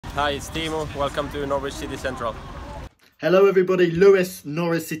Hi, it's Timo. Welcome to Norwich City Central. Hello everybody, Lewis,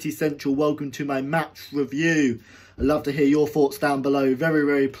 Norwich City Central. Welcome to my match review. I'd love to hear your thoughts down below. Very,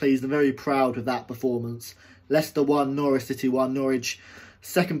 very pleased and very proud with that performance. Leicester 1, Norwich City 1. Norwich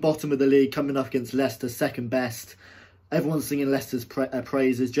second bottom of the league, coming up against Leicester, second best. Everyone's singing Leicester's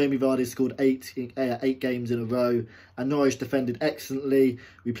praises. Jamie Vardy scored eight games in a row, and Norwich defended excellently.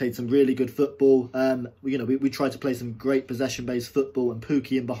 We played some really good football. We tried to play some great possession-based football, and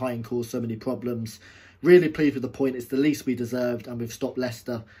Pukki in behind caused so many problems. Really pleased with the point. It's the least we deserved, and we've stopped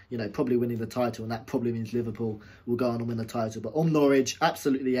Leicester, probably winning the title, and that probably means Liverpool will go on and win the title. But on Norwich,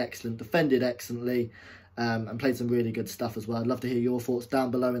 absolutely excellent, defended excellently. And played some really good stuff as well. I'd love to hear your thoughts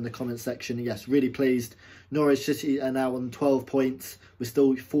down below in the comment section. Yes, really pleased. Norwich City are now on 12 points. We're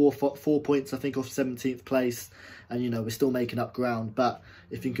still four points, I think, off 17th place. And, we're still making up ground. But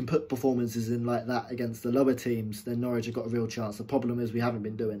if you can put performances in like that against the lower teams, then Norwich have got a real chance. The problem is we haven't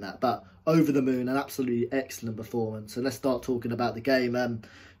been doing that. But over the moon, an absolutely excellent performance. So let's start talking about the game.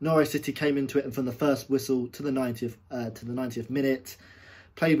 Norwich City came into it, and from the first whistle to the 90th minute,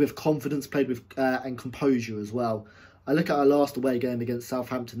 played with confidence, played with and composure as well. I look at our last away game against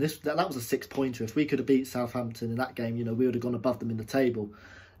Southampton. That was a 6-pointer. If we could have beat Southampton in that game, we would have gone above them in the table.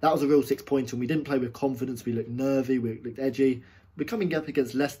 That was a real 6-pointer, and we didn't play with confidence. We looked nervy, we looked edgy. We're coming up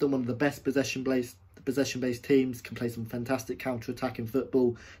against Leicester, one of the best possession-based teams, can play some fantastic counter-attacking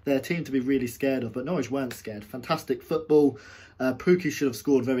football. They're a team to be really scared of, but Norwich weren't scared. Fantastic football. Pukki should have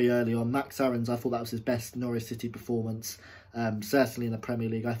scored very early on. Max Aarons, I thought that was his best Norwich City performance. Certainly in the Premier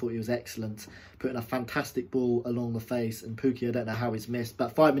League, I thought he was excellent, putting a fantastic ball along the face, and Pukki, I don't know how he's missed,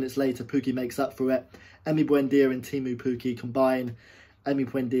 but 5 minutes later, Pukki makes up for it. Emi Buendia and Teemu Pukki combine. Emi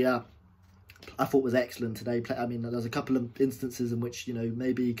Buendia, I thought, was excellent today. There's a couple of instances in which,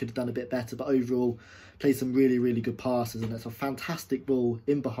 maybe he could have done a bit better, but overall, played some really, really good passes, and it's a fantastic ball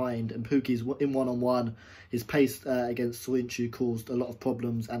in behind, and Pukki's in one-on-one. His pace against Soyuncu caused a lot of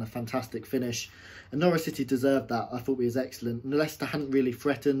problems, and a fantastic finish. And Norwich City deserved that. I thought he was excellent. Leicester hadn't really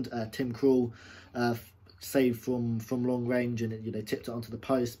threatened. Tim Krul saved from long range, and it, tipped it onto the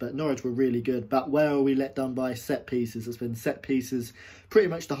post. But Norwich were really good. But where are we let down by? Set pieces. It's been set pieces pretty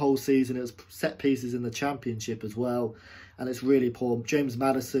much the whole season. It was set pieces in the Championship as well, and it's really poor. James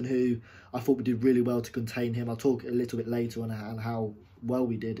Maddison, who I thought we did really well to contain him. I'll talk a little bit later on how well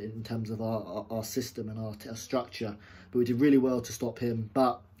we did in terms of our system and our structure, but we did really well to stop him.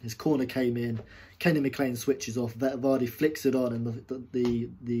 But his corner came in, Kenny McLean switches off, Vardy flicks it on, and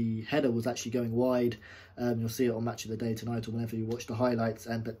the header was actually going wide. You'll see it on Match of the Day tonight or whenever you watch the highlights.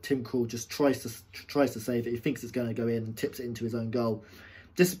 But Tim Krul just tries to save it. He thinks it's going to go in and tips it into his own goal.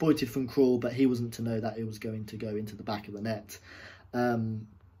 Disappointed from Krul, but he wasn't to know that it was going to go into the back of the net.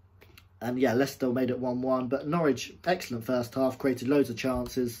 And yeah, Leicester made it 1-1. But Norwich, excellent first half, created loads of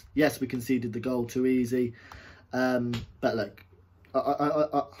chances. Yes, we conceded the goal too easy. But look,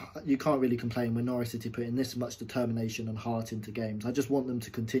 you can't really complain when Norwich City put in this much determination and heart into games. I just want them to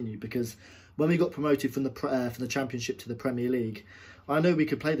continue, because when we got promoted from the Championship to the Premier League, I know we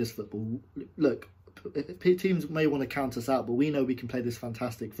could play this football. Look, teams may want to count us out, but we know we can play this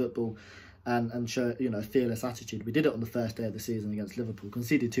fantastic football and show a fearless attitude. We did it on the first day of the season against Liverpool,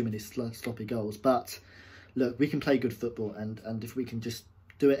 conceded too many sloppy goals, but look, we can play good football, and if we can just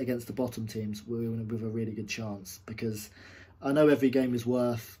do it against the bottom teams, we're in with a really good chance. Because I know every game is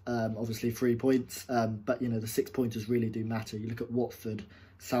worth obviously 3 points, but the 6-pointers really do matter. You look at Watford,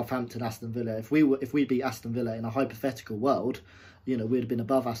 Southampton, Aston Villa. If we beat Aston Villa in a hypothetical world, we'd have been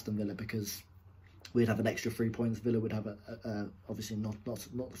above Aston Villa, because we'd have an extra 3 points. Villa would have obviously not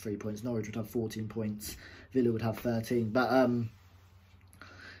the 3 points. Norwich would have 14 points. Villa would have 13. But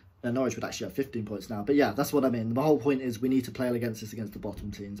Norwich would actually have 15 points now. But yeah, that's what I mean. The whole point is we need to play against the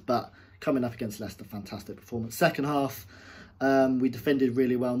bottom teams. But coming up against Leicester, fantastic performance. Second half, we defended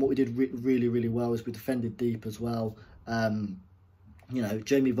really well, and what we did really, really well is we defended deep as well.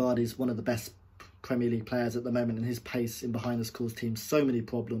 Jamie Vardy is one of the best Premier League players at the moment, and his pace in behind has caused teams so many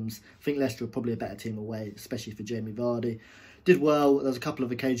problems. I think Leicester are probably a better team away, especially for Jamie Vardy. Did well. There's a couple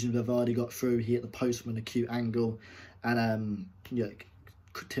of occasions where Vardy got through. He hit the post from an acute angle, and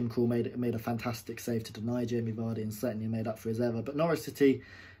Tim Krul made a fantastic save to deny Jamie Vardy, and certainly made up for his error. But Norwich City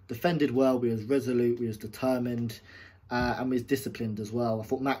defended well. We was resolute. We was determined. And we was disciplined as well. I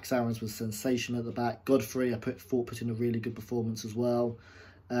thought Max Aarons was sensational at the back. Godfrey, I thought put in a really good performance as well.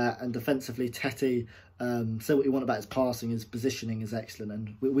 And defensively, Tete, say what you want about his passing, his positioning is excellent,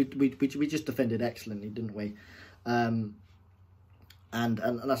 and we just defended excellently, didn't we? And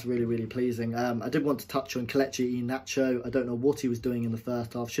that's really, really pleasing. I did want to touch on Kelechi Iheanacho. I don't know what he was doing in the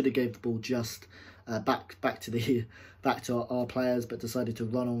first half. Should have gave the ball just back to our players, but decided to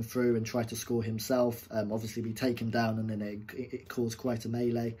run on through and try to score himself. Obviously we take him down, and then it caused quite a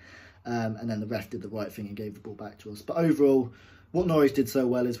melee, and then the ref did the right thing and gave the ball back to us. But overall, what Norwich did so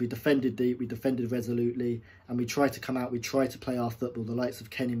well is we defended deep, we defended resolutely, and we tried to come out, we tried to play our football, the likes of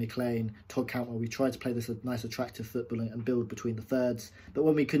Kenny McLean, Todd Cantwell. We tried to play this nice attractive football and build between the thirds. But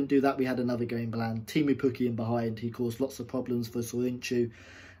when we couldn't do that, we had another game plan. Pukki in behind, he caused lots of problems for Soyuncu.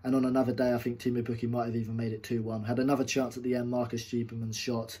 And on another day, I think Pukki might have even made it 2-1. Had another chance at the end, Marcus Stuberman's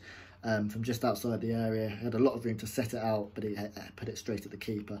shot from just outside the area. Had a lot of room to set it out, but he put it straight at the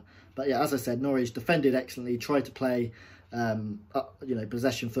keeper. But yeah, as I said, Norwich defended excellently, tried to play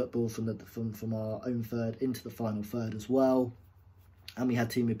possession football from our own third into the final third as well. And we had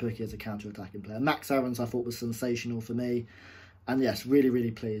Pukki as a counter-attacking player. Max Aarons, I thought, was sensational for me. And yes, really,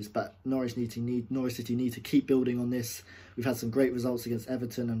 really pleased. But Norwich City need to keep building on this. We've had some great results against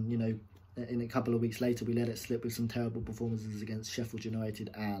Everton, and in a couple of weeks later, we let it slip with some terrible performances against Sheffield United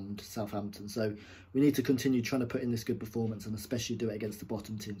and Southampton. So we need to continue trying to put in this good performance, and especially do it against the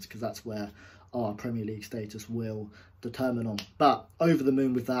bottom teams, because that's where our Premier League status will determine on. But over the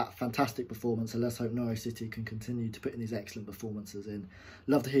moon with that fantastic performance, and let's hope Norwich City can continue to put in these excellent performances in.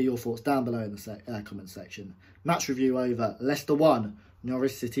 Love to hear your thoughts down below in the comment section. Match review over. Leicester 1,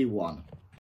 Norwich City 1.